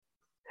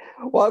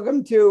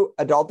Welcome to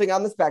Adulting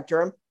on the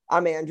Spectrum.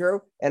 I'm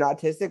Andrew, an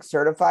autistic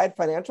certified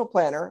financial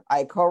planner.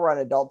 I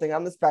co-run Adulting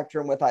on the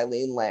Spectrum with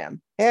Eileen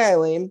Lamb. Hey,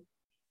 Eileen.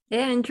 Hey,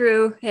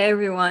 Andrew. Hey,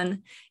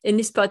 everyone. In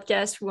this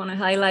podcast, we want to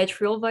highlight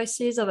real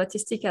voices of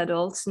autistic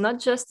adults, not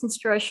just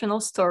inspirational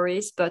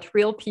stories, but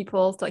real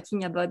people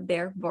talking about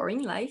their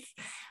boring life.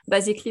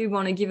 Basically, we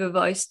want to give a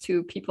voice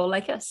to people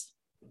like us.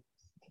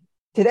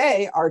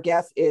 Today, our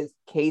guest is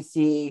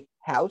Cassie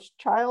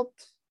Hauschildt.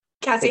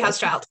 Cassie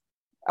Hauschildt.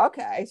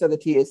 Okay, so the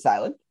T is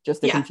silent,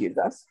 just to confuse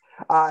us.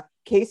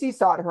 Cassie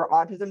sought her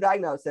autism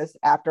diagnosis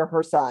after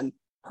her son,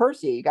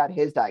 Percy, got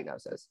his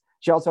diagnosis.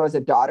 She also has a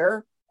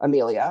daughter,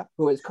 Amelia,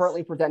 who is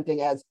currently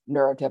presenting as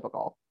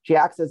neurotypical. She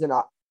acts as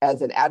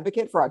an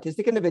advocate for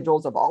autistic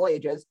individuals of all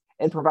ages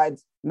and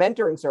provides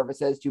mentoring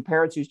services to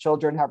parents whose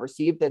children have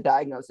received the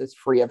diagnosis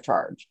free of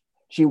charge.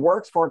 She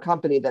works for a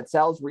company that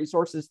sells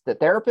resources to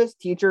therapists,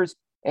 teachers,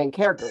 and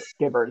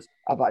caregivers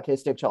of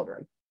autistic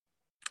children.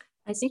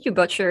 I think you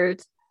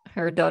butchered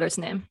her daughter's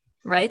name,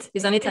 right?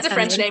 It's a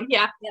French name,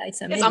 yeah. Yeah,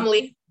 it's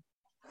Amelie.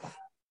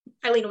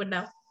 Eileen would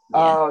know.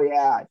 Oh,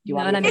 yeah.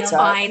 It's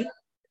fine.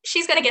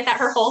 She's going to get that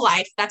her whole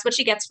life. That's what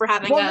she gets for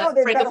having a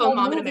francophone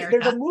mom in America.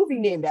 There's a movie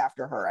named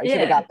after her. I should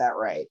have got that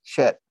right.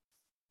 Shit.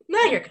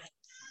 No, you're good.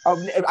 Oh,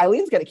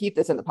 Eileen's going to keep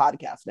this in the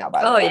podcast now,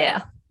 by the way.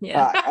 Oh,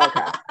 yeah.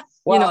 Okay.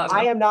 Well,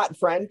 I am not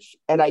French,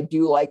 and I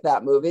do like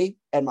that movie,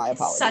 and my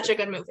apologies. Such a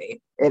good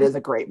movie. It is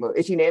a great movie.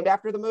 Is she named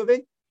after the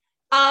movie?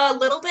 A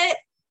little bit.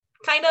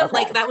 Kind of.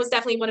 Okay. Like, that was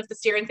definitely one of the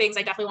steering things.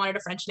 I definitely wanted a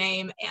French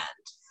name, and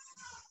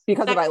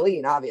because of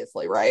Eileen,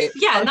 obviously, right?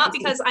 Yeah, not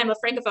because I'm a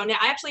francophone. Yeah,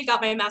 I actually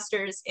got my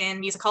master's in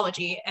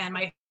musicology, and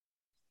my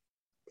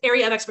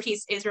area of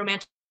expertise is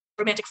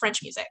romantic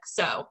French music.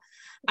 So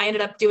I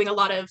ended up doing a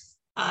lot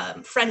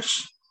of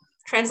French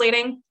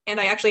translating, and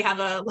I actually have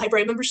a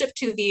library membership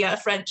to the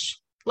French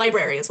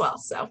library as well.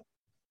 So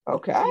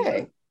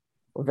okay,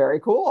 well, very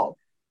cool.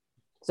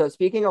 So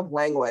speaking of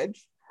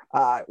language,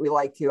 we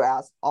like to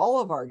ask all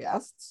of our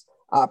guests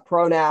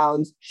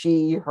pronouns,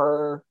 she,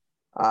 her,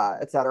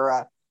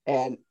 etc.,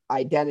 and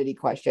identity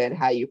question,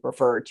 how you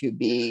prefer to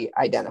be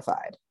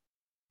identified.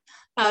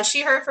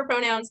 She, her for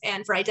pronouns,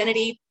 and for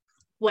identity,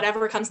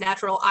 whatever comes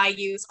natural. I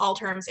use all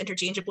terms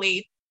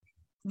interchangeably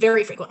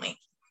very frequently.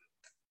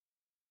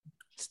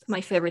 It's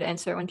my favorite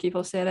answer when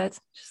people say that.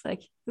 Just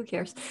like, who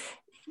cares?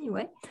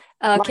 Anyway,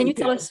 can you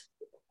tell us?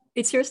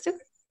 It's yours too?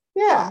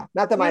 Yeah,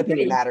 not that my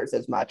opinion matters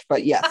as much,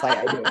 but yes,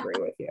 I do agree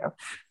with you.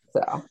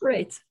 So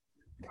great.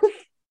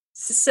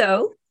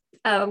 So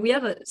we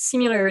have a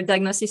similar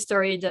diagnosis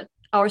story that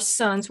our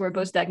sons were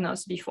both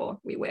diagnosed before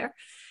we were.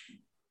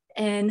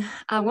 And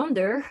I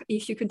wonder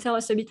if you could tell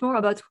us a bit more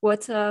about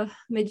what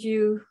made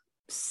you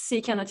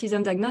seek an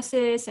autism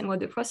diagnosis and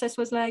what the process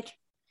was like.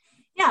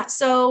 Yeah,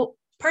 so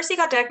Percy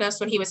got diagnosed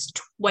when he was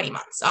 20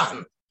 months.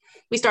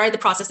 We started the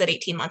process at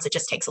 18 months. It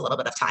just takes a little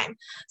bit of time.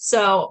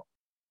 So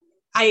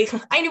I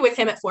knew with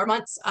him at 4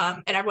 months,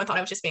 and everyone thought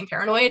I was just being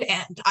paranoid,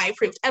 and I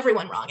proved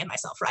everyone wrong and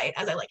myself right,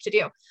 as I like to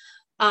do.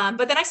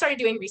 But then I started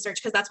doing research,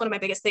 because that's one of my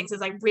biggest things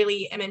is I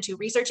really am into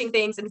researching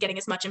things and getting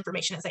as much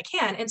information as I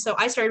can. And so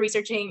I started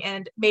researching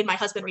and made my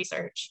husband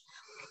research.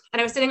 And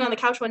I was sitting on the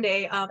couch one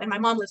day, and my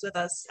mom lives with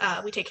us.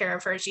 We take care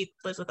of her. She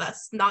lives with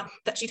us. Not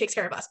that she takes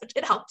care of us, but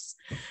it helps.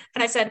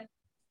 And I said,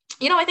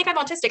 I think I'm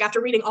autistic,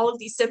 after reading all of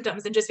these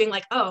symptoms and just being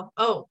like, oh.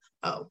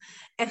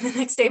 And the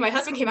next day my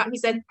husband came out and he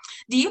said,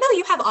 do you know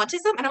you have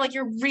autism? And I'm like,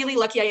 you're really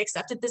lucky I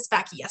accepted this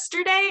back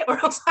yesterday,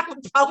 or else I would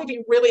probably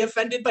be really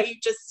offended by you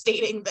just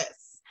stating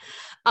this.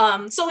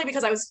 Solely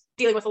because I was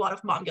dealing with a lot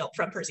of mom guilt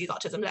from Percy's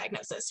autism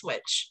diagnosis,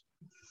 which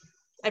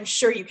I'm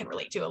sure you can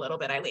relate to a little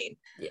bit, Eileen.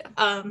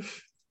 Yeah.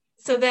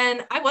 So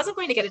then I wasn't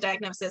going to get a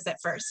diagnosis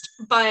at first,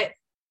 but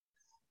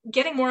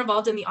getting more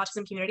involved in the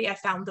autism community, I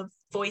found the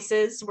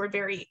voices were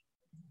very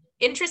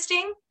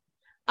interesting.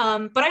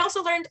 But I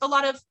also learned a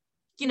lot of,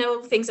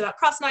 things about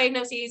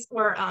cross-diagnoses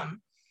or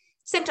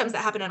symptoms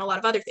that happen in a lot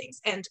of other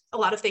things. And a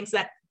lot of things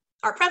that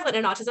are prevalent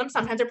in autism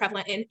sometimes are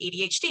prevalent in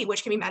ADHD,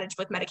 which can be managed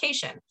with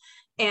medication.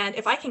 And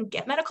if I can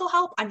get medical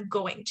help, I'm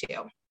going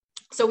to.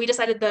 So we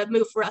decided the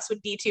move for us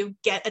would be to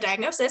get a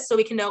diagnosis so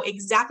we can know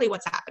exactly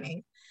what's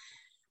happening,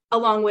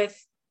 along with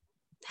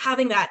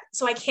having that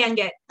so I can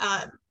get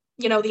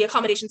the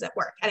accommodations at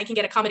work, and I can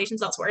get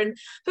accommodations elsewhere. And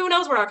who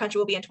knows where our country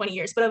will be in 20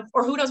 years,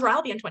 or who knows where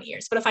I'll be in 20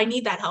 years. But if I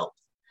need that help,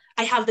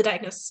 I have the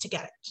diagnosis to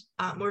get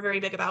it. We're very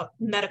big about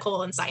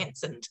medical and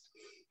science and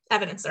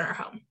evidence in our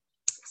home.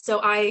 So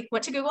I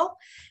went to Google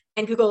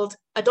and Googled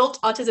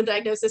adult autism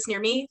diagnosis near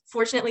me.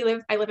 Fortunately,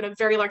 I live in a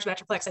very large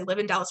metroplex. I live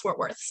in Dallas-Fort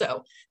Worth.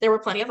 So there were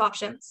plenty of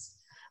options.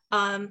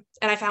 And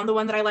I found the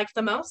one that I liked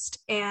the most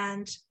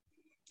and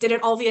did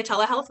it all via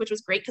telehealth, which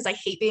was great because I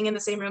hate being in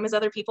the same room as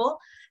other people.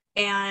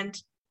 And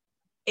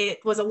it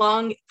was a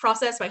long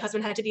process. My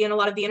husband had to be in a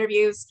lot of the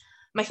interviews.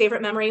 My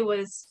favorite memory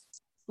was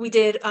we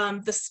did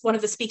one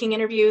of the speaking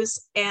interviews,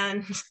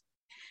 and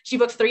she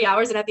booked 3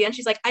 hours. And at the end,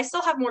 she's like, I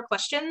still have more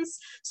questions,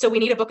 so we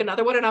need to book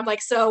another one. And I'm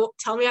like, so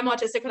tell me I'm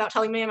autistic without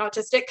telling me I'm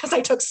autistic, because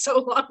I took so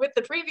long with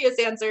the previous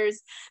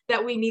answers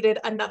that we needed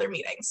another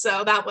meeting.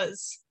 So that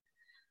was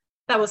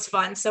that was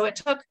fun. So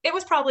it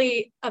was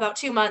probably about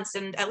 2 months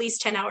and at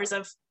least 10 hours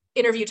of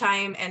interview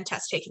time and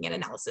test taking and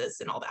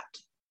analysis and all that.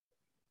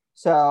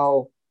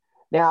 So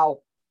now,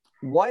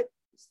 what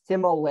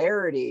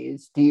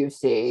similarities do you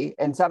see,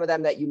 and some of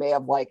them that you may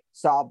have like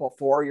saw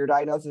before your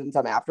diagnosis and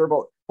some after,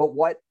 but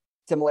what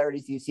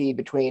similarities do you see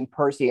between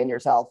Percy and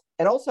yourself?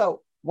 And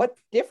also, what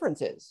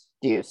differences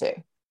do you see?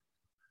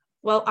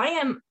 Well, I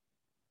am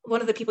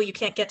one of the people you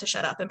can't get to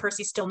shut up, and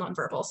Percy's still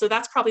nonverbal. So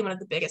that's probably one of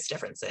the biggest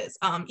differences.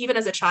 Even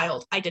as a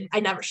child, I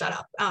never shut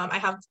up. I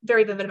have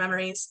very vivid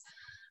memories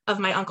of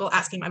my uncle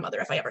asking my mother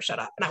if I ever shut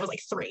up, and I was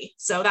like 3.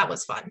 So that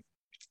was fun.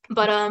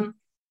 But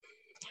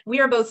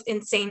we are both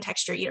insane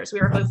texture eaters. We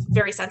are both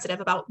very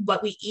sensitive about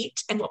what we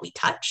eat and what we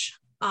touch.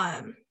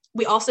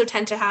 We also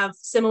tend to have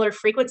similar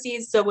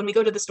frequencies. So when we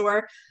go to the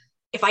store,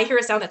 if I hear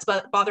a sound that's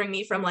bothering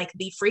me from like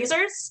the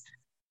freezers,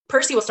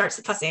 Percy will start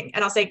fussing,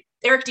 and I'll say,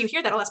 Eric, do you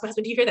hear that? I'll ask my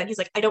husband, do you hear that? And he's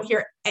like, I don't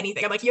hear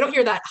anything. I'm like, you don't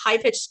hear that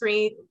high-pitched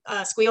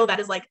squeal that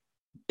is like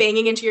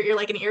banging into your ear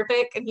like an ear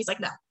pick? And he's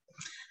like, no.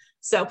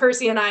 So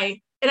Percy and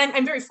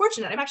I'm very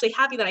fortunate. I'm actually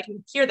happy that I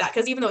can hear that,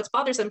 because even though it's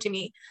bothersome to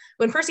me,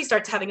 when Percy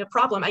starts having a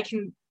problem, I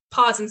can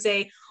pause and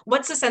say,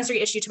 what's the sensory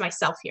issue to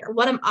myself here?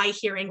 What am I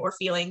hearing or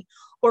feeling?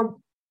 Or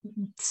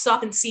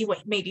stop and see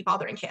what may be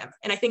bothering him.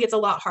 And I think it's a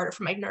lot harder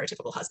for my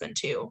neurotypical husband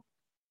to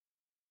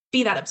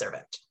be that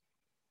observant.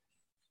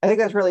 I think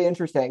that's really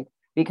interesting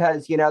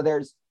because,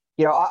 there's,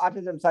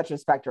 autism is such a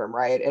spectrum,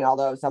 right? And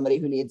although somebody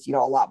who needs, a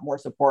lot more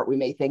support, we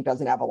may think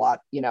doesn't have a lot,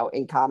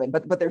 in common,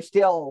 but they're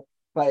still,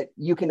 but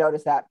you can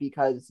notice that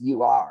because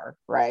you are,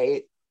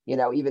 right?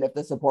 Even if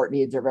the support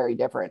needs are very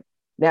different.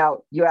 Now,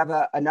 you have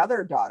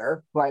another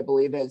daughter who I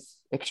believe is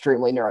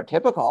extremely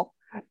neurotypical.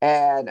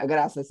 And I'm going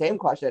to ask the same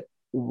question.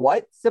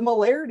 What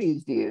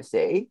similarities do you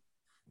see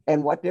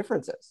and what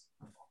differences?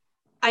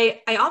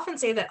 I often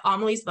say that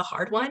Amelie's the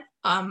hard one.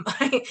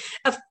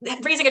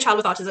 Raising a child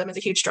with autism is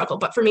a huge struggle.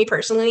 But for me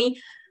personally,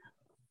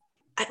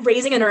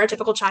 raising a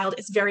neurotypical child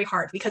is very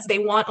hard because they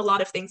want a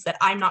lot of things that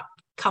I'm not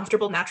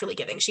comfortable naturally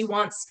giving. She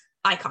wants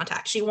eye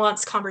contact. She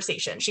wants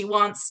conversation. She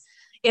wants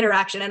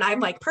interaction. And I'm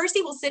like,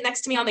 Percy will sit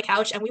next to me on the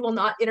couch and we will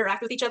not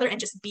interact with each other and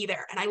just be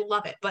there. And I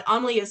love it. But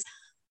Amelie is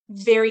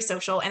very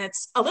social, and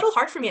it's a little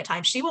hard for me at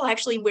times. She will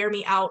actually wear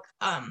me out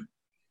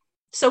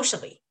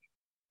socially.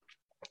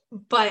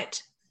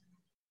 But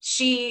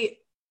she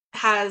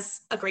has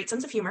a great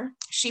sense of humor.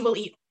 She will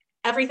eat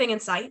everything in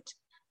sight,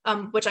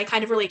 which I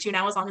kind of relate to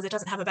now as long as it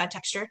doesn't have a bad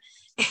texture.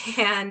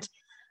 And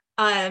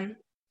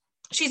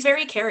she's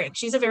very caring.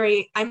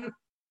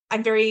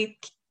 I'm very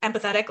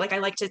empathetic. Like, I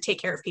like to take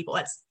care of people.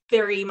 That's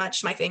very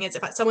much my thing. Is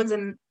if someone's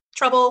in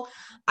trouble,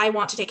 I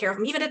want to take care of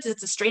them. Even if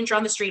it's a stranger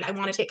on the street, I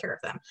want to take care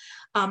of them.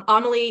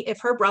 Amelie,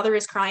 if her brother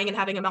is crying and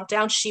having a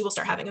meltdown, she will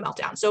start having a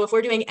meltdown. So if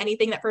we're doing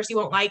anything that Percy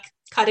won't like,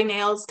 cutting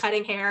nails,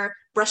 cutting hair,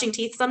 brushing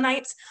teeth some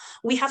nights,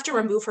 we have to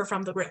remove her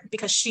from the room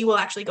because she will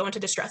actually go into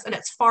distress. And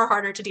it's far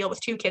harder to deal with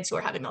 2 kids who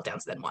are having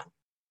meltdowns than 1.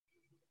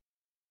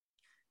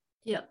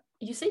 Yeah,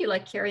 you say you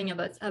like caring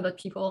about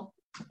people,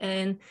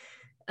 and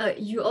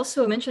you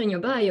also mentioned in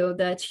your bio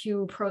that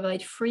you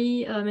provide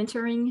free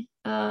mentoring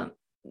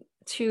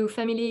to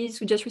families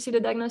who just received a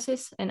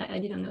diagnosis. And I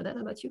didn't know that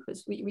about you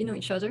because we know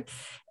each other.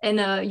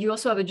 And you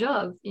also have a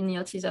job in the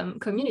autism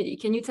community.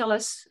 Can you tell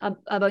us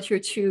about your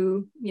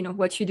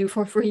what you do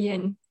for free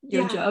and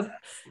your job?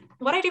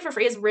 What I do for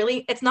free is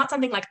really, it's not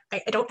something like,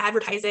 I don't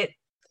advertise it,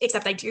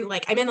 except I do.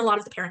 Like, I'm in a lot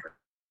of the parent groups,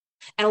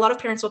 and a lot of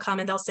parents will come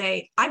and they'll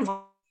say,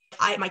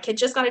 my kid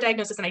just got a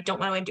diagnosis and I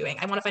don't know what I'm doing.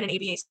 I want to find an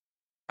ABA.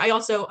 I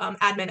also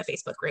admin a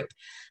Facebook group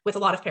with a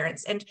lot of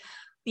parents. And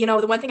the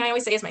one thing I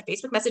always say is my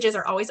Facebook messages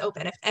are always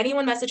open. If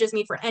anyone messages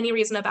me for any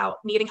reason about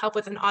needing help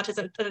with an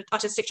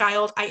autistic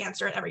child, I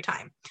answer it every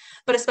time.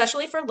 But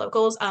especially for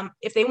locals,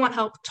 if they want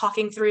help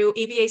talking through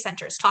ABA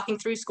centers, talking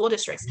through school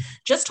districts,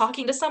 just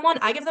talking to someone,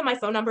 I give them my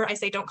phone number. I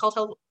say, don't call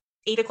till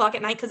 8 o'clock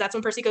at night because that's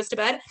when Percy goes to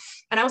bed.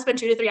 And I will spend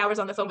 2 to 3 hours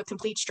on the phone with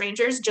complete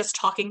strangers, just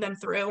talking them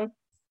through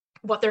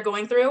what they're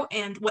going through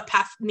and what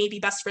path may be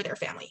best for their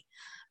family.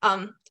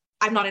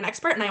 I'm not an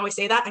expert, and I always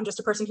say that. I'm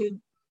just a person who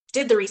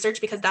did the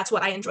research because that's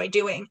what I enjoy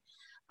doing.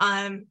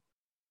 And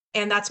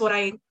that's what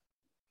I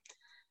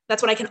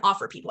can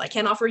offer people. I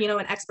can't offer,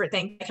 an expert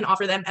thing. I can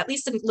offer them at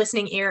least a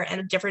listening ear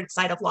and a different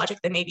side of logic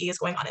than maybe is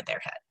going on in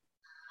their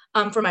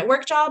head. For my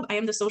work job, I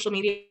am the social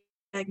media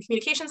and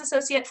communications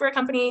associate for a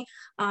company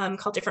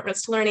called Different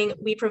Roads to Learning.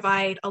 We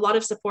provide a lot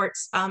of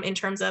supports in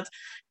terms of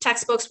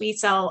textbooks. We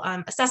sell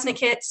assessment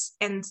kits.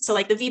 And so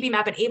like the VB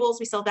Map and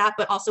ABLES, we sell that,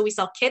 but also we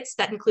sell kits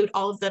that include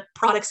all of the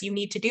products you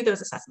need to do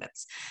those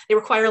assessments. They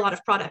require a lot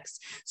of products.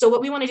 So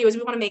what we want to do is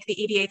we want to make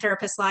the ABA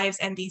therapists' lives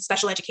and the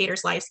special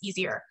educators' lives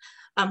easier.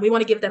 We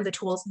want to give them the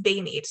tools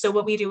they need. So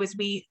what we do is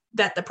we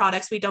vet the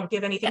products. We don't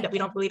give anything that we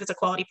don't believe is a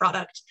quality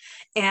product.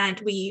 And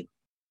we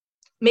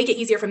make it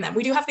easier from them.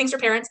 We do have things for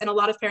parents, and a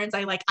lot of parents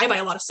I buy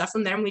a lot of stuff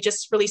from them. We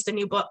just released a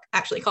new book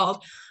actually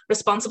called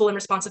Responsible and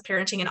Responsive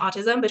Parenting and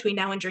Autism Between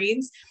Now and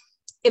Dreams.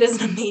 It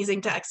is an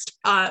amazing text.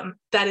 I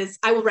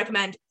will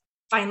recommend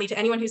finally to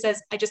anyone who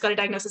says, I just got a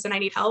diagnosis and I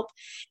need help.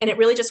 And it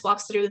really just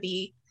walks through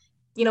the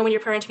when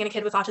you're parenting a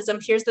kid with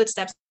autism, here's the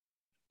steps.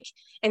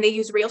 And they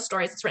use real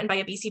stories. It's written by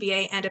a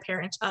BCBA and a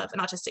parent of an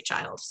autistic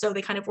child. So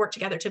they kind of work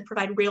together to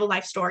provide real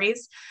life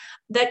stories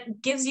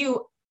that gives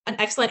you an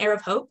excellent air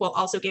of hope while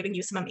also giving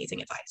you some amazing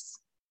advice.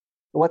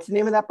 What's the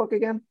name of that book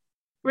again?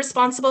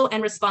 Responsible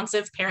and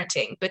Responsive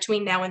Parenting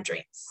Between Now and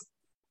Dreams.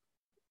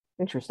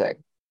 Interesting.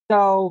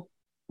 So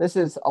this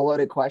is a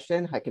loaded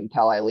question. I can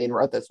tell Eileen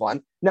wrote this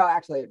one. No,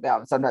 actually,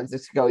 no, sometimes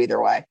this could go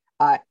either way.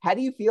 How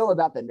do you feel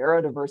about the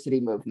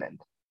neurodiversity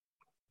movement?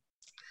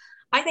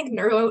 I think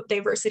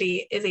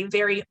neurodiversity is a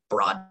very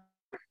broad.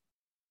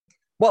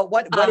 Well,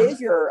 what is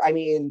your,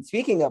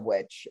 speaking of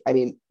which,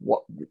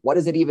 what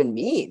does it even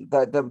mean?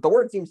 The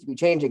word seems to be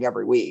changing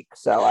every week.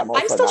 So I'm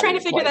still trying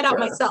to figure that out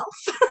myself.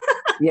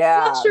 Yeah.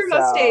 I'm not sure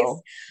most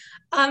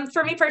days.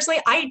 For me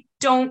personally, I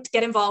don't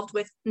get involved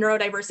with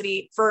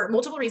neurodiversity for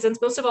multiple reasons.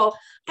 Most of all,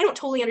 I don't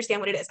totally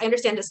understand what it is. I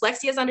understand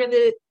dyslexia is under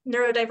the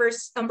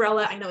neurodiverse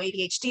umbrella. I know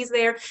ADHD is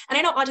there, and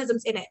I know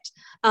autism's in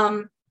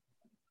it.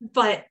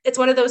 But it's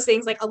one of those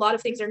things, like a lot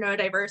of things are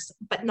neurodiverse,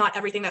 but not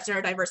everything that's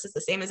neurodiverse is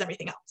the same as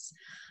everything else.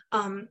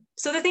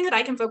 So the thing that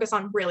I can focus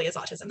on really is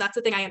autism. That's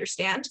the thing I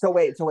understand. So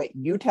wait,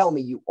 you tell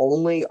me you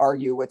only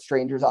argue with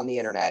strangers on the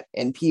internet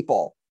and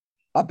people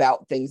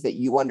about things that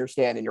you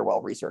understand and you're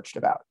well-researched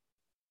about.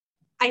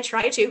 I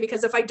try to,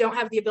 because if I don't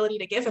have the ability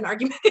to give an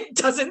argument, it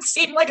doesn't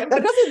seem like that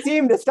doesn't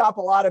seem to stop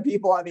a lot of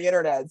people on the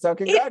internet. So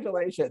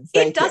congratulations.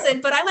 It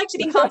doesn't, but I like to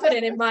be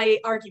confident in my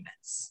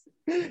arguments.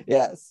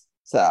 Yes.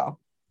 So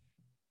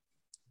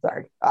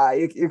sorry.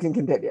 You can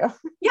continue.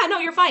 Yeah, no,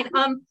 you're fine.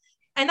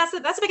 And that's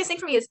the biggest thing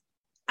for me is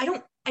I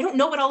don't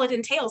know what all it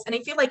entails. And I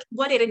feel like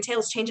what it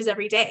entails changes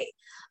every day.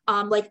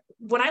 Like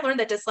when I learned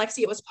that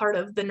dyslexia was part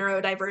of the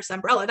neurodiverse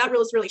umbrella, that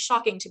was really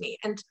shocking to me.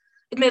 And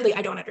admittedly,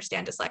 I don't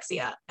understand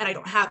dyslexia and I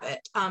don't have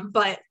it.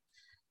 But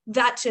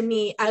that to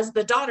me, as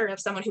the daughter of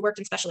someone who worked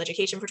in special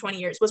education for 20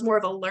 years, was more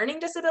of a learning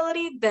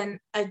disability than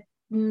a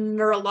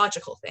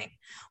neurological thing,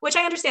 which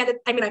I understand.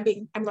 I'm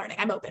learning,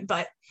 I'm open,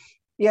 but.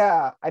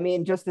 Yeah,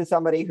 just as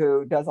somebody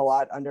who does a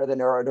lot under the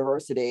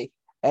neurodiversity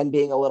and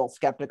being a little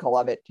skeptical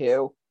of it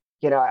too,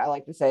 I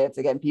like to say it's,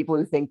 again, people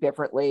who think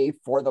differently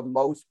for the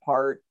most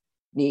part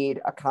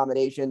need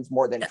accommodations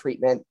more than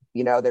treatment.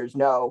 There's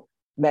no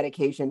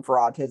medication for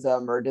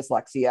autism or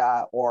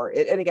dyslexia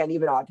and again,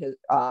 even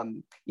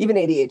autism, even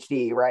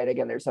ADHD, right?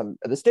 Again, there's some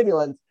of the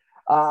stimulants.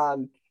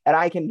 And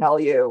I can tell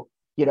you,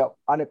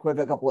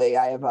 unequivocally,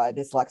 I have a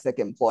dyslexic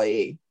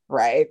employee,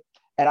 right?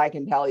 And I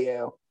can tell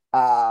you,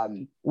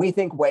 we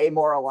think way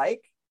more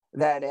alike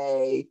than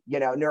a,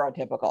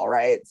 neurotypical,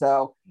 right?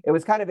 So it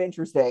was kind of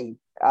interesting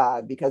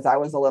because I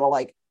was a little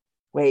like,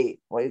 wait,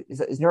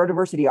 is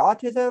neurodiversity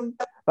autism?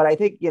 But I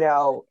think,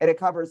 and it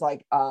covers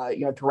like,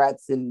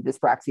 Tourette's and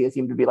dyspraxia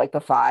seem to be like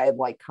the 5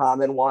 like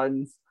common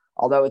ones,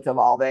 although it's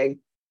evolving.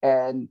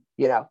 And,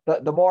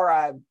 the more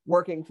I'm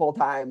working full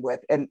time with,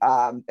 and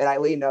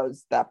Eileen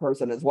knows that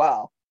person as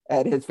well,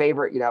 and his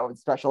favorite,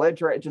 special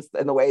interest, just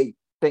in the way he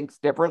thinks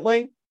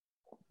differently.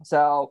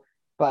 So,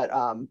 but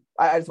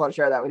I just want to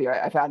share that with you.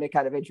 I found it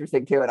kind of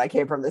interesting too. And I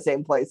came from the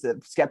same place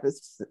of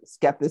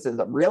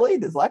skepticism. Really?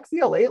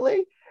 Dyslexia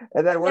lately?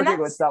 And then working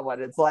with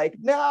someone, it's like,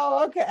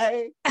 no,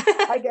 okay,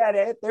 I get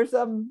it. There's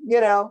some,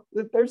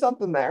 there's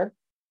something there.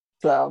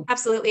 So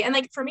absolutely. And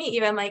like for me,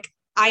 even like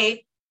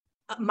I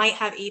might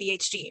have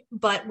ADHD,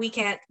 but we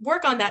can't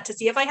work on that to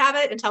see if I have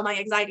it until my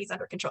anxiety is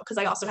under control, because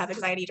I also have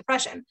anxiety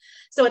depression.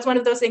 So it's one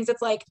of those things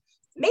that's like,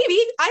 maybe,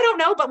 I don't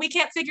know, but we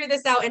can't figure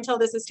this out until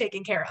this is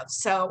taken care of.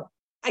 So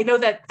I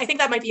think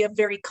that might be a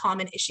very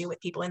common issue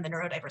with people in the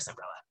neurodiverse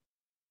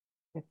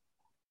umbrella.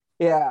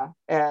 Yeah.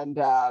 And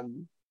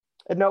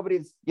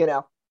nobody's,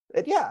 and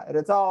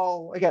it's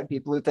all, again,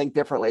 people who think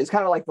differently. It's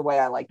kind of like the way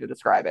I like to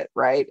describe it,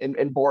 right?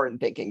 And born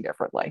thinking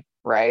differently,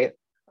 right?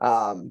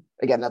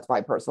 Again, that's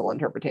my personal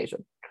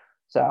interpretation.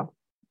 So,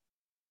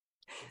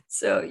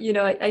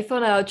 I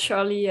found out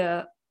Charlie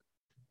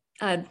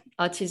had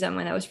autism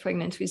when I was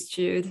pregnant with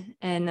Jude.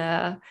 And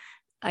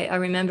I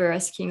remember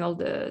asking all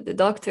the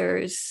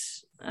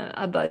doctors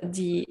about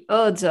the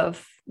odds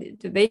of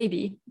the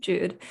baby,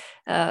 Jude,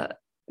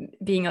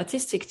 being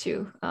autistic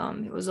too.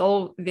 It was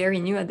all very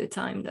new at the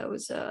time. That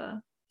was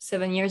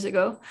 7 years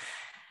ago.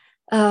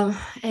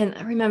 And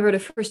I remember the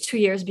first 2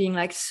 years being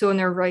like so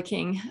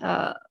nerve-wracking,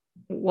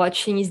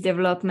 watching his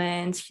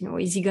development.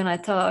 Is he gonna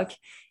talk?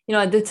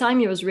 At the time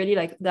it was really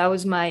like, that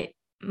was my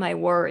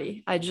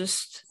worry. I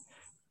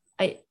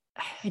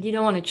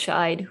didn't want a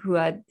child who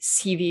had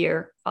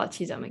severe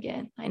autism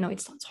again. I know it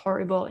sounds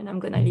horrible and I'm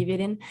going to leave it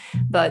in,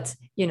 but,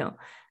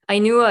 I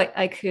knew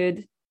I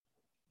could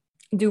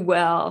do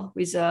well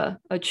with a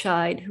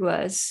child who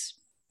has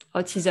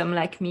autism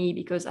like me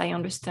because I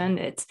understand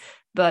it.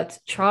 But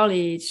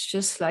Charlie, it's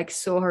just like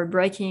so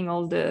heartbreaking,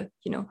 all the,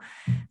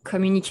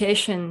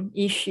 communication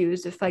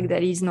issues, the fact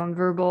that he's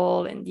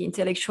nonverbal and the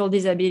intellectual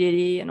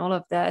disability and all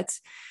of that.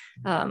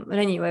 But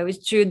anyway,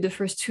 with Jude, the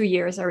first 2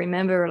 years, I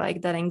remember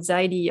like that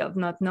anxiety of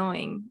not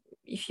knowing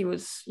if he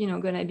was,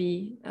 going to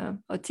be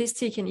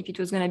autistic and if it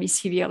was going to be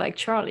severe like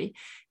Charlie.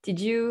 Did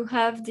you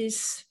have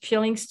these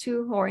feelings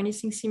too, or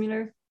anything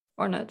similar?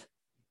 or not?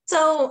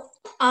 So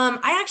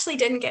I actually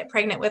didn't get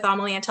pregnant with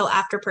Amelie until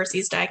after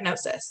Percy's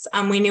diagnosis.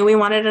 We knew we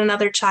wanted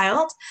another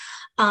child.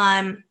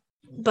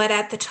 But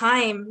at the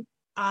time,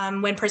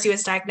 when Percy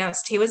was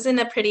diagnosed, he was in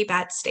a pretty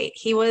bad state.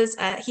 He is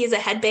a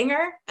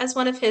headbanger as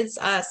one of his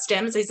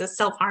stims. He's a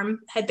self-harm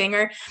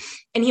headbanger,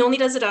 and he only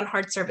does it on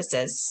hard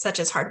surfaces, such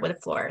as hardwood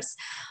floors.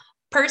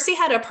 Percy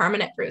had a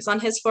permanent bruise on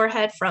his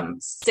forehead from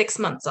 6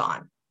 months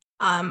on.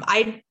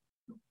 I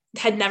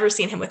had never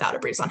seen him without a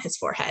bruise on his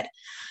forehead.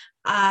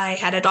 I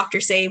had a doctor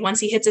say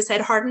once he hits his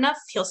head hard enough,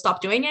 he'll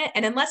stop doing it.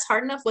 And unless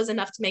hard enough was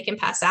enough to make him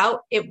pass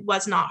out, it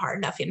was not hard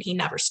enough, and he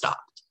never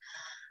stopped.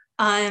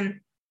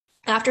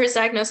 After his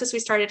diagnosis, we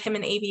started him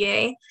in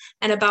ABA.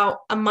 And about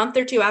a month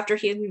or two after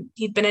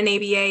he'd been in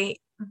ABA,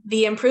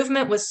 the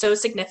improvement was so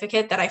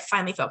significant that I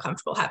finally felt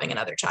comfortable having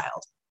another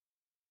child.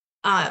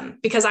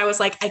 Because I was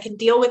like, I can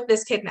deal with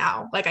this kid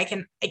now. Like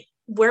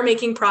we're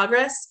making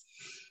progress.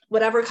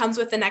 Whatever comes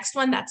with the next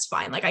one, that's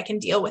fine. Like I can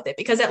deal with it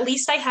because at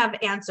least I have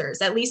answers.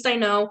 At least I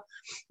know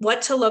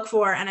what to look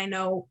for and I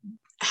know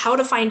how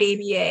to find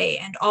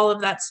ABA and all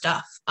of that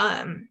stuff.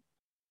 And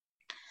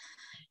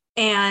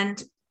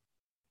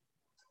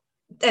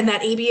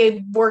that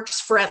ABA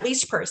works for at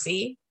least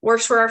Percy,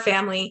 works for our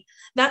family.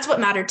 That's what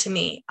mattered to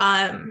me.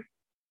 And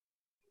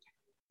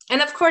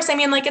of course, I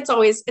mean, like it's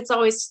always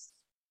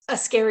a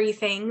scary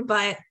thing,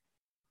 but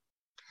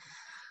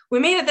we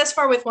made it this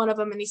far with one of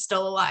them and he's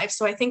still alive.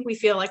 So I think we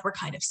feel like we're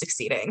kind of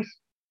succeeding.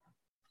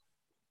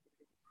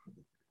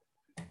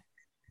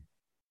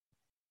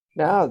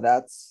 No,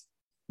 that's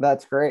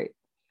great.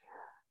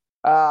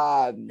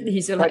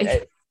 He's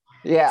alive.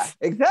 Yeah,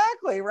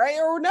 exactly. Right.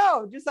 Or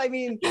no, just like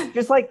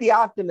the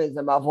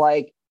optimism of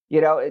like,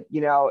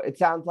 it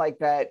sounds like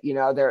that,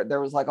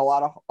 there was like a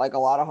lot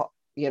of,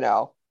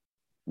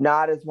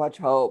 not as much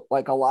hope,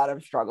 like a lot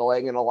of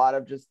struggling and a lot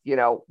of just,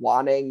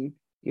 wanting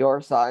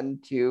your son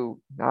to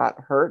not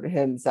hurt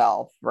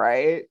himself.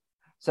 Right.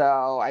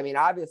 So, I mean,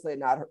 obviously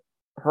not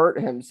hurt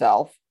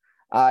himself.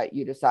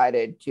 You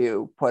decided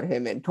to put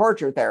him in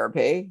torture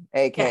therapy,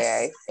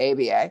 AKA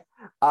yes.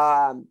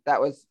 ABA. That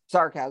was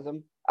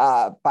sarcasm,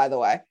 by the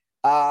way.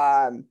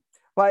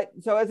 But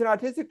so as an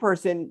autistic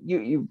person,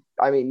 you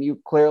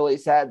clearly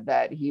said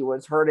that he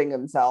was hurting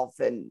himself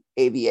and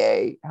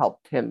ABA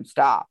helped him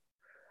stop.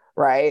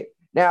 Right.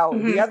 Now,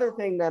 the other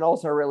thing that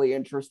also really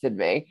interested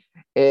me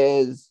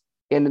is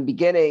in the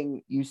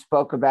beginning, you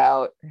spoke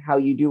about how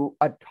you do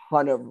a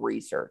ton of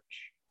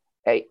research,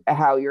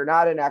 how you're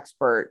not an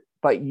expert,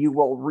 but you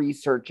will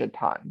research a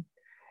ton.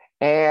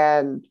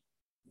 And,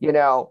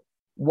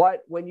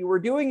 when you were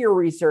doing your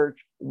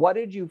research, what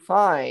did you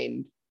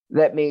find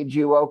that made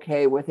you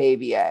okay with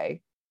ABA?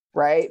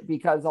 Right?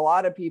 Because a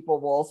lot of people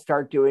will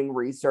start doing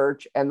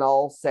research and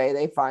they'll say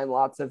they find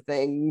lots of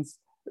things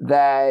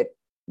that,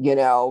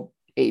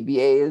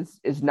 ABA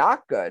is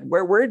not good.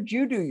 Where did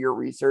you do your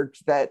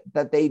research that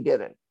they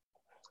didn't?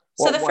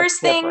 So the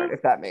first thing,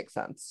 if that makes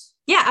sense.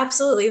 Yeah,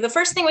 absolutely. The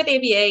first thing with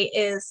ABA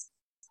is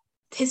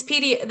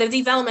the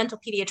developmental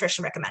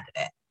pediatrician recommended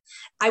it.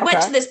 I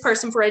went to this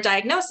person for a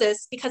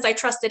diagnosis because I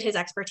trusted his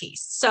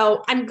expertise.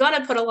 So I'm going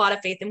to put a lot of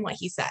faith in what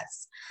he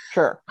says.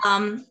 Sure.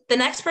 The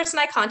next person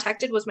I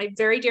contacted was my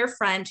very dear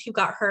friend who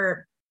got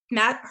her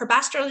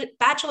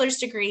bachelor's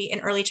degree in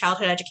early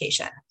childhood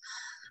education.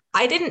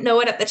 I didn't know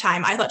it at the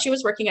time. I thought she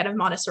was working at a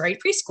Montessori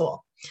preschool.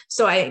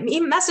 So I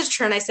messaged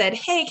her and I said,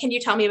 hey, can you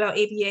tell me about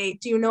ABA?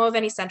 Do you know of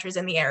any centers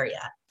in the area?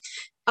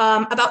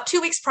 About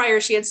 2 weeks prior,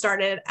 she had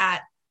started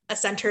at a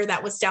center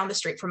that was down the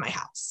street from my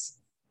house.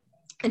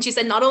 And she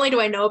said, not only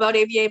do I know about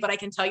ABA, but I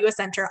can tell you a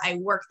center. I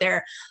work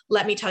there.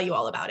 Let me tell you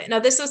all about it. Now,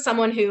 this was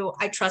someone who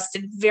I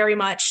trusted very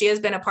much. She has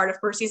been a part of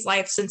Percy's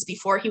life since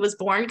before he was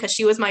born because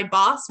she was my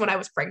boss when I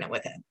was pregnant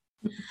with him.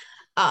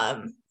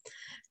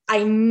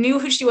 I knew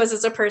who she was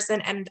as a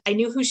person and I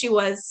knew who she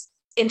was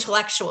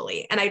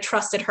intellectually, and I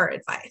trusted her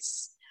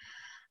advice.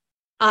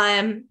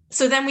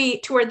 So then we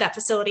toured that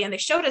facility and they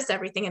showed us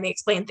everything and they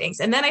explained things.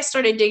 And then I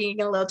started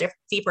digging a little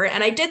deeper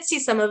and I did see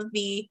some of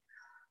the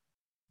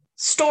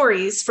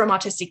stories from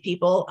autistic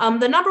people.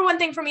 The number one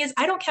thing for me is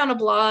I don't count a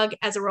blog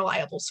as a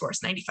reliable source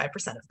 95%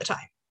 of the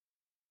time.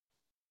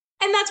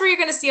 And that's where you're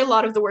going to see a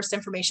lot of the worst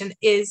information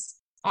is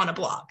on a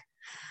blog.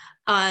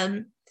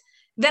 Then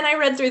I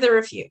read through the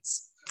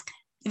reviews.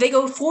 They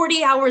go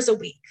 40 hours a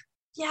week.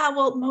 Yeah,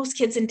 well, most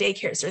kids in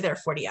daycares are there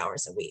 40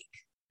 hours a week.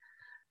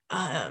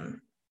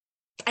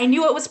 I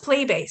knew it was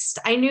play-based.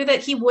 I knew that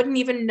he wouldn't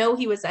even know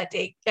he was at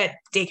daycare,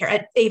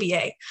 at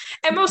ABA.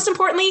 And most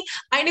importantly,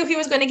 I knew he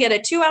was going to get a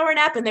 2-hour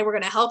nap and they were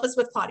going to help us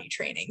with potty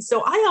training.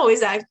 So I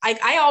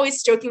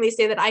always jokingly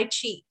say that I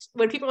cheat.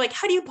 When people are like,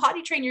 how do you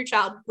potty train your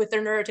child with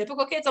their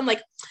neurotypical kids? I'm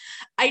like,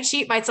 I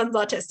cheat. My son's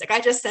autistic. I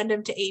just send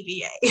him to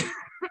ABA.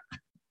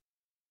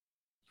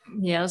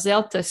 Yeah, they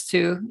helped us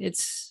too.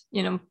 It's,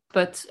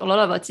 but a lot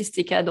of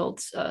autistic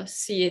adults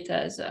see it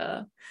as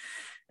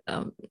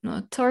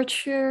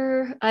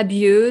torture,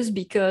 abuse,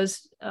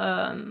 because,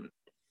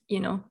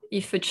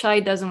 if a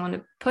child doesn't want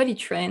to potty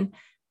train,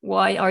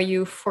 why are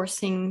you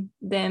forcing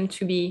them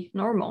to be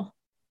normal?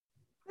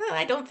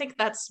 I don't think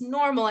that's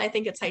normal. I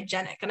think it's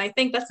hygienic. And I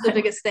think that's the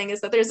biggest thing,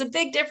 is that there's a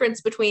big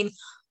difference between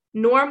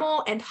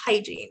normal and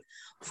hygiene.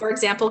 For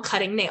example,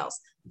 cutting nails.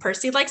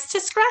 Percy likes to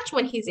scratch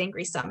when he's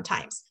angry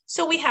sometimes.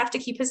 So we have to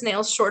keep his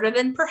nails shorter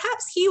than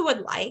perhaps he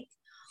would like.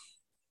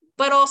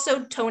 But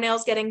also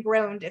toenails get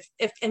ingrown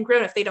if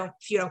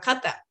you don't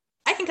cut them.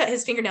 I can cut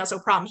his fingernails, no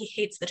problem. He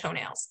hates the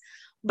toenails.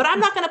 But I'm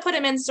not going to put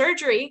him in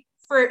surgery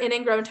for an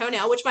ingrown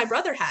toenail, which my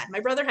brother had. My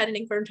brother had an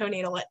ingrown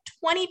toenail at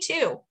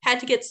 22, had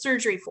to get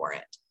surgery for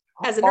it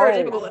as a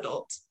neurotypical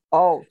adult.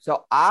 Oh,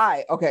 so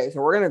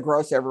we're going to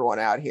gross everyone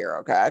out here,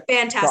 okay?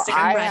 Fantastic, so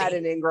I'm ready. I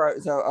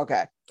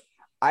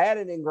had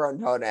an ingrown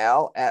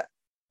toenail at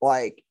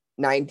like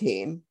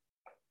 19,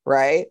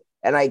 right?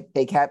 And I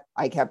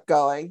kept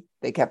going.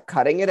 They kept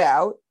cutting it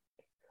out,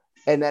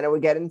 and then it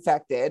would get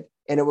infected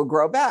and it would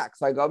grow back.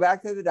 So I go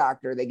back to the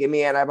doctor, they give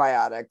me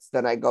antibiotics,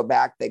 then I go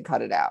back, they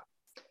cut it out.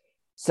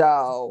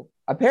 So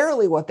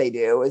apparently what they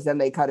do is then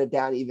they cut it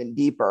down even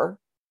deeper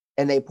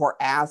and they pour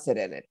acid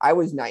in it. I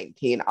was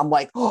 19. I'm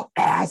like, oh,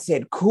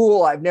 acid,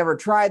 cool. I've never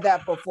tried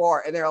that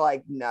before. And they're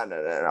like, no.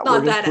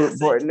 Not that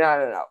acid.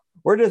 No.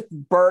 We're just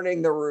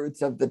burning the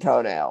roots of the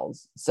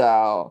toenails.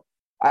 So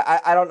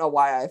I don't know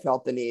why I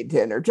felt the need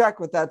to interject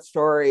with that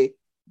story,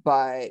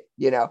 but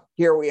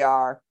here we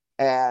are.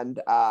 And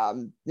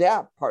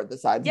part of the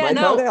sides of my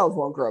toenails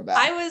won't grow back.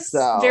 I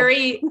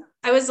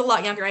was a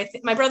lot younger. I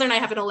think my brother and I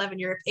have an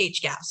 11-year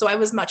age gap. So I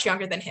was much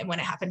younger than him when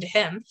it happened to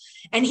him.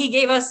 And he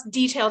gave us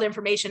detailed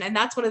information. And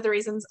that's one of the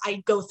reasons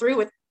I go through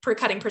with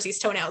cutting Percy's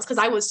toenails, because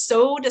I was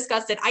so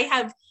disgusted. I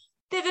have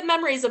vivid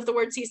memories of the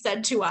words he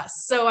said to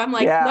us. So I'm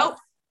like, nope,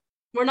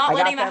 we're not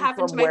letting that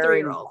happen to my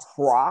 3-year-old.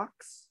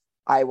 Crocs.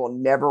 I will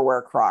never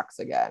wear Crocs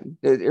again.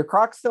 Are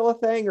Crocs still a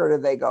thing, or do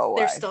they go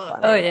away? They're still a thing.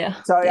 Oh, yeah.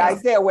 So I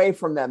stay away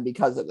from them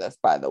because of this,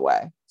 by the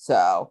way.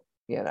 So,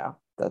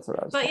 that's what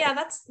I was saying.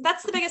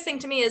 That's the biggest thing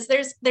to me is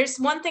there's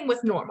one thing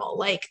with normal,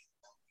 like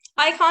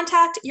eye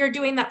contact, you're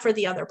doing that for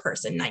the other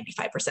person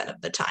 95% of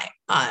the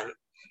time.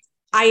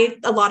 I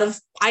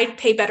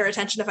pay better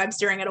attention if I'm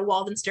staring at a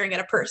wall than staring at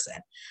a person,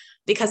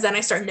 because then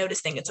I start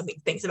noticing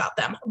things about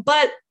them.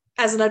 But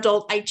as an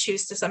adult, I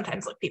choose to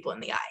sometimes look people in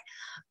the eye.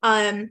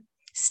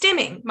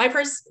 Stimming.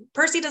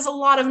 Percy does a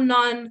lot of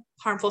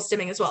non-harmful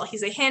stimming as well.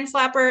 He's a hand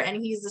flapper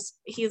and he's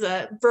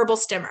a verbal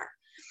stimmer.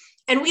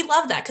 And we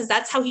love that because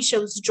that's how he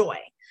shows joy.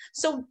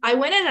 So I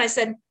went in and I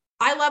said,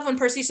 I love when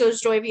Percy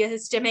shows joy via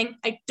his stimming.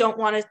 I don't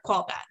want to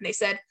call that. And they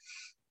said,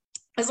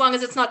 as long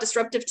as it's not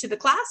disruptive to the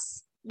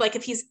class, like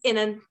if he's in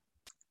a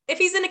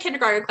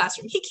kindergarten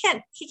classroom, he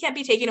can't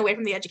be taken away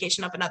from the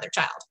education of another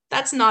child.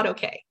 That's not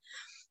okay.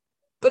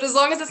 But as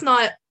long as it's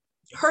not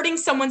hurting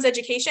someone's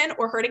education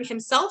or hurting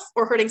himself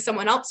or hurting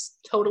someone else,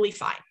 totally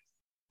fine.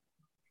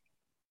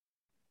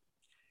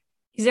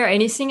 Is there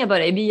anything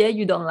about ABA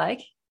you don't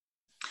like?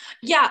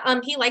 Yeah,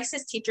 he likes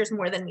his teachers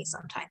more than me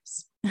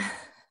sometimes.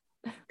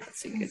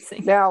 That's a good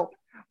thing. Now,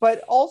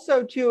 but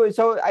also too,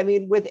 so I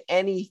mean, with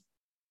any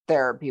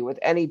therapy, with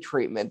any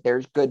treatment,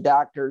 there's good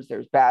doctors,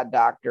 there's bad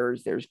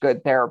doctors, there's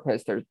good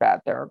therapists, there's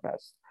bad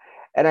therapists.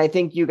 And I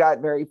think you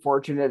got very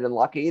fortunate and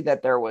lucky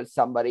that there was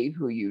somebody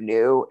who you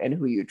knew and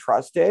who you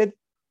trusted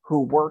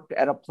who worked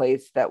at a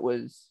place that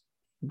was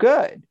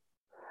good.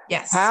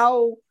 Yes.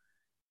 But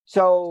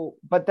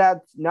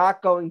that's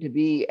not going to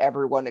be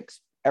everyone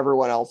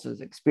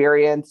else's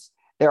experience.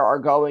 There are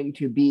going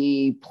to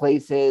be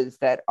places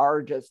that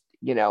are just,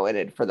 in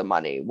it for the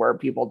money, where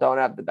people don't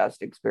have the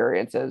best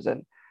experiences.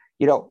 And,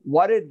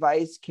 what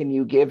advice can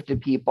you give to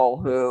people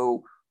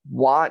who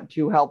want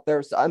to help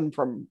their son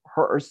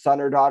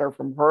or daughter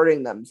from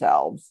hurting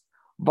themselves,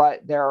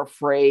 but they're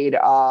afraid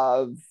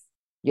of,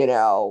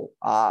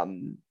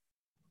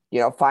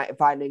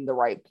 finding the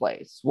right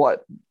place?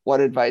 What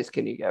advice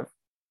can you give?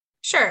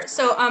 Sure.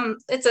 So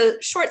it's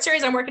a short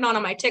series I'm working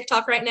on my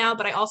TikTok right now,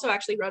 but I also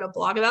actually wrote a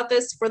blog about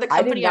this for the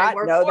company I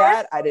work for. I did not know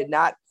that. I did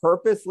not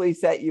purposely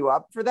set you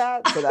up for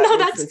that. So that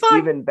makes this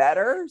even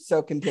better.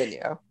 So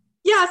continue.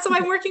 Yeah, so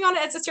I'm working on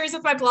it as a series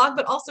with my blog,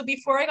 but also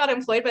before I got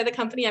employed by the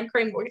company I'm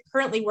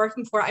currently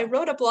working for, I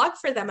wrote a blog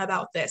for them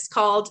about this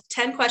called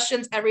 10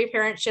 Questions Every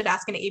Parent Should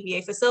Ask an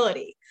ABA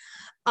Facility.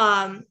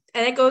 And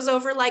it goes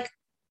over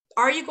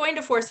are you going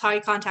to force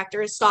eye contact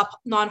or stop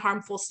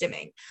non-harmful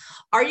stimming?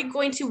 Are you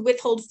going to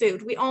withhold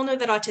food? We all know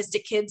that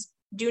autistic kids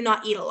do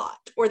not eat a lot,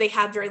 or they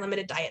have very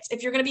limited diets.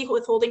 If you're going to be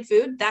withholding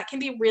food, that can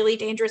be really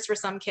dangerous for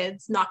some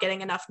kids not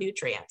getting enough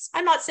nutrients.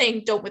 I'm not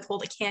saying don't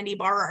withhold a candy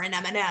bar or an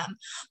M&M,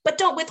 but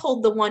don't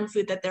withhold the one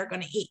food that they're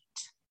going to eat.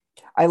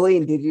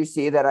 Eileen, did you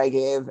see that I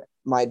gave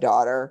my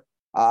daughter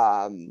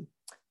a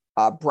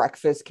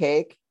breakfast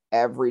cake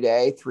every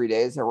day, 3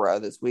 days in a row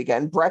this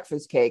weekend?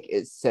 Breakfast cake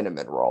is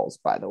cinnamon rolls,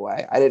 by the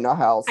way. I didn't know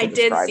how else to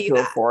describe to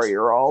a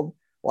 4-year-old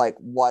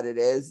what it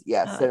is.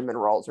 Yeah, cinnamon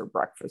rolls or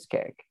breakfast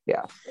cake.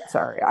 Yeah,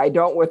 sorry, I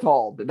don't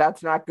withhold.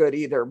 That's not good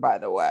either, by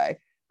the way.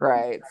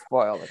 Right,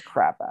 spoil the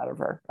crap out of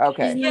her.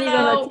 Okay, she's not even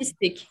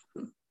autistic.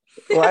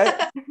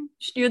 What?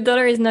 Your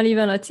daughter is not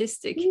even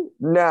autistic.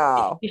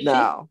 No, she's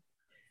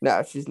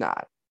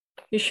not.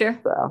 You sure?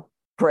 So,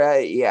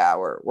 yeah,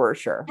 we're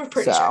sure. We're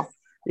pretty sure.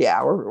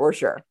 Yeah, we're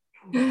sure.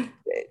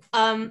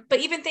 But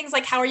even things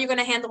like, how are you going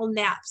to handle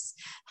naps?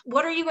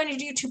 What are you going to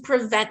do to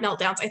prevent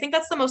meltdowns? I think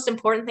that's the most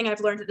important thing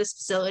I've learned at this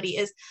facility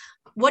is,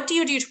 what do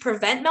you do to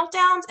prevent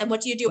meltdowns and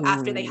what do you do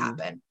after they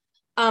happen?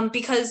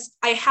 Because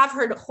I have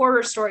heard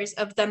horror stories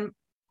of them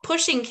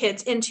pushing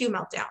kids into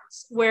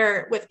meltdowns,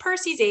 where with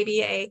Percy's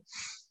ABA,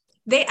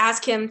 they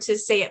ask him to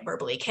say it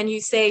verbally. Can you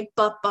say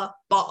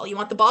ball? You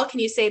want the ball? Can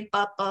you say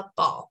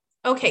ball?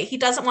 Okay, he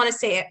doesn't want to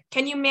say it.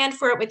 Can you man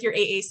for it with your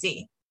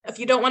AAC? If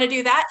you don't want to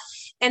do that,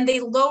 and they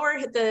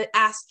lower the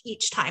ask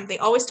each time. They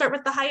always start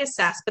with the highest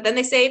ask, but then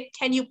they say,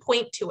 can you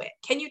point to it?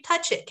 Can you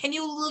touch it? Can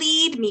you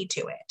lead me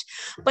to it?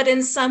 But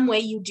in some way,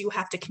 you do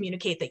have to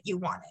communicate that you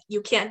want it.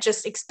 You can't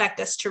just expect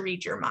us to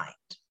read your mind.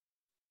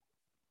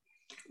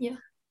 Yeah.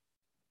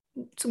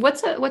 So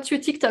what's your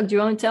TikTok? Do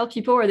you want to tell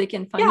people where they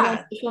can find you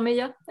on social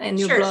media and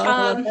your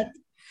blog?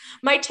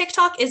 My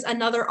TikTok is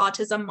Another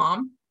Autism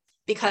Mom,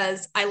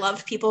 because I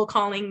love people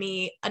calling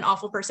me an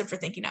awful person for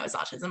thinking I was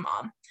autism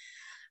mom.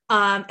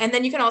 And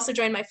then you can also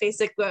join my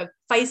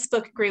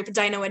Facebook group,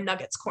 Dino and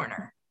Nuggets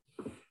Corner.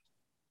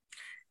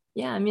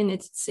 Yeah, I mean,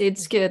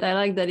 it's good. I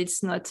like that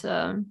it's not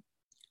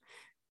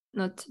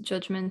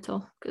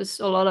judgmental, because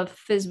a lot of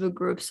Facebook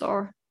groups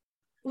are.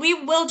 We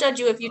will judge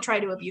you if you try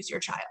to abuse your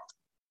child.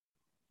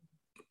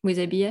 With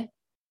ABA?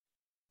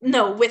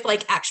 No, with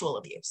like actual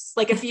abuse.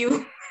 Like if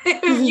you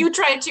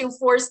try to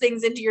force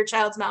things into your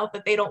child's mouth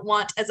that they don't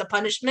want as a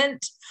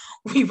punishment,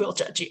 we will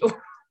judge you.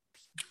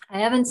 I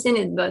haven't seen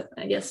it, but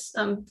I guess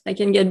I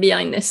can get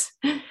behind this.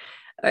 All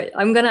right,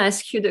 I'm gonna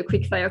ask you the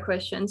quick fire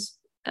questions.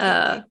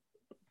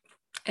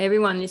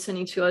 Everyone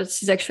listening to us,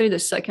 this is actually the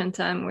second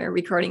time we're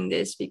recording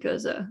this,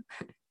 because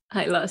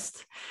I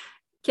lost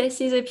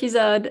Cassie's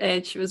episode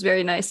and she was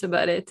very nice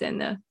about it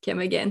and came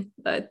again.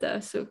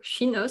 But so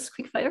she knows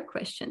quick fire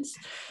questions.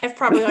 I've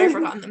probably already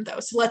forgotten them though,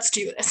 so let's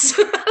do this.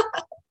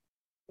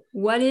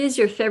 What is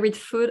your favorite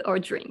food or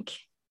drink?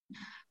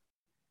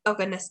 Oh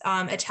goodness,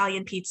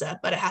 Italian pizza,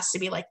 but it has to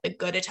be like the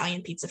good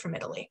Italian pizza from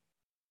Italy.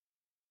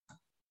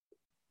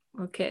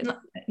 Okay.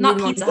 Not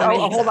pizza.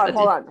 Hold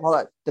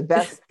on. The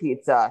best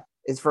pizza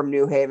is from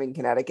New Haven,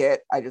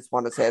 Connecticut. I just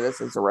want to say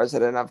this as a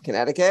resident of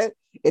Connecticut.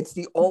 It's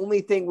the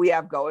only thing we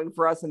have going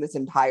for us in this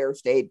entire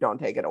state. Don't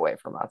take it away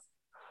from us.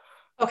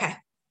 Okay.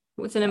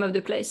 What's the name of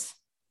the place?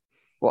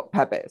 Well,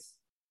 Pepe's.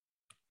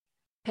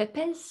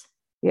 Pepe's?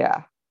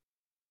 Yeah.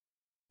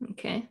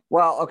 Okay.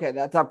 Well, okay,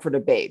 that's up for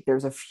debate.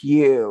 There's a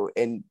few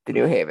in the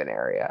New Haven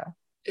area.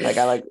 Like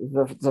I like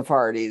the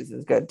Zaffardi's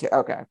is good too.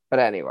 Okay, but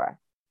anyway.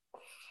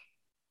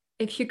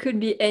 If you could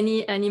be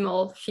any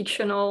animal,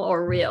 fictional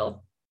or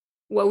real,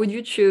 what would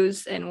you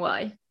choose and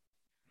why?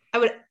 I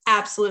would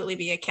absolutely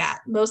be a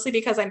cat, mostly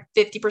because I'm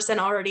 50%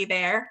 already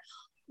there.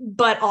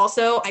 But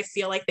also, I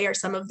feel like they are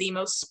some of the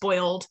most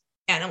spoiled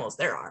animals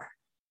there are.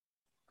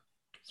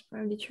 It's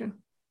probably true.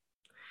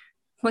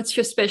 What's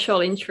your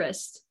special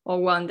interest or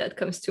one that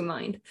comes to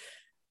mind?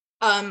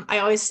 I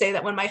always say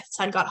that when my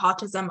son got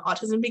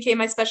autism became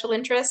my special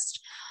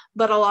interest.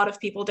 But a lot of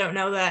people don't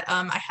know that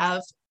I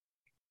have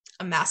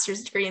a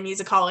master's degree in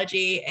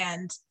musicology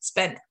and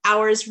spent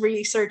hours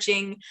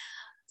researching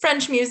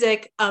French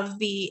music of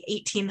the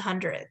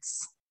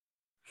 1800s.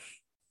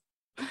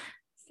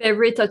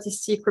 Favorite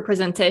autistic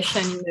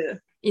representation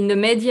in the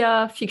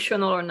media,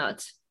 fictional or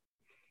not?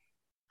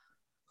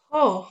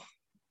 Oh,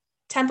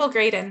 Temple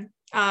Grayson,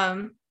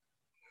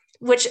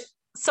 which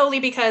solely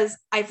because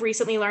I've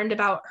recently learned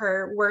about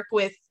her work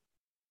with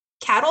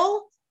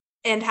cattle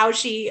and how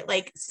she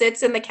like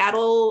sits in the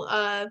cattle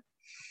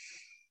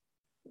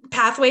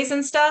pathways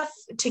and stuff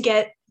to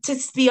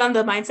be on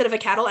the mindset of a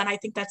cattle. And I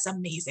think that's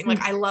amazing.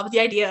 Like, I love the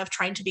idea of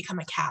trying to become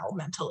a cow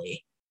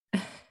mentally.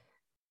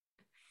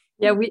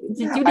 Yeah, did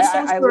you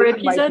listen to our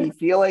episode? Might be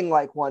feeling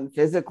like one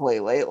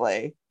physically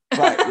lately,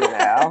 but you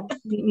know.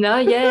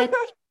 Not yet.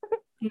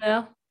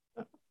 No.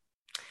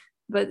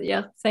 But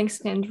yeah,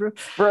 thanks, Andrew.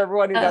 For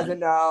everyone who doesn't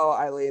know,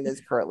 Eileen is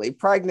currently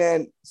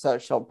pregnant, so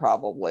she'll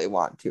probably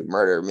want to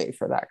murder me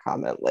for that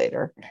comment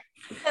later.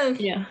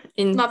 Yeah.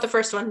 Not the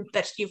first one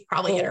that you've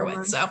probably hit her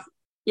with, so.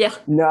 Yeah.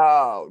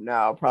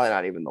 No, probably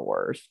not even the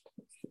worst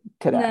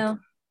today. No,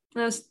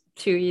 that's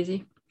too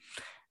easy.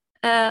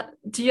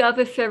 Do you have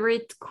a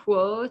favorite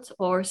quote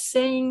or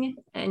saying?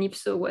 And if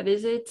so, what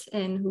is it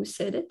and who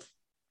said it?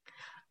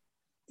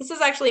 This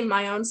is actually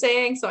my own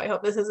saying, so I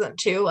hope this isn't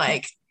too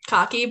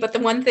cocky, but the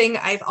one thing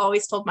I've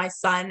always told my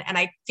son, and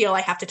I feel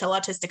I have to tell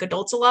autistic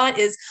adults a lot,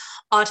 is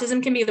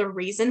autism can be the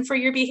reason for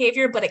your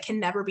behavior, but it can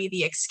never be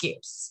the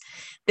excuse.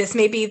 This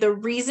may be the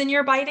reason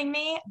you're biting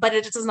me, but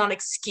it does not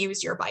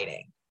excuse your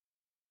biting.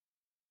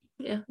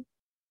 Yeah.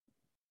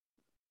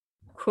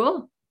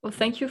 Cool. Well,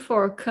 thank you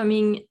for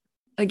coming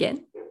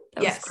again.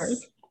 That was great.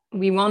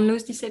 We won't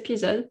lose this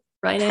episode,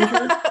 right,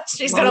 Andrew?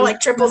 She's gonna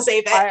triple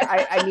save it.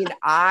 I mean,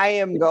 I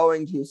am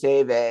going to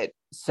save it,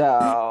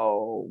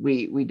 so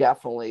we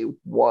definitely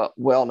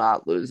will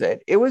not lose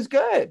it. It was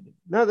good.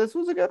 No, this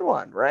was a good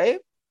one, right?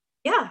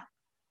 Yeah.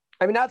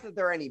 I mean, not that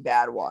there are any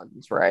bad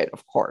ones, right?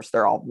 Of course,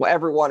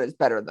 everyone is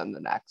better than the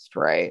next,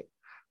 right?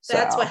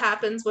 That's what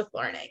happens with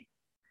learning.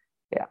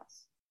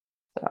 Yes.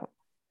 So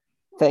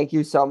thank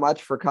you so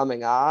much for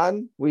coming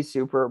on. We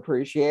super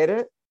appreciate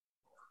it.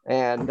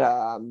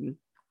 And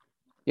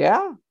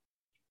yeah,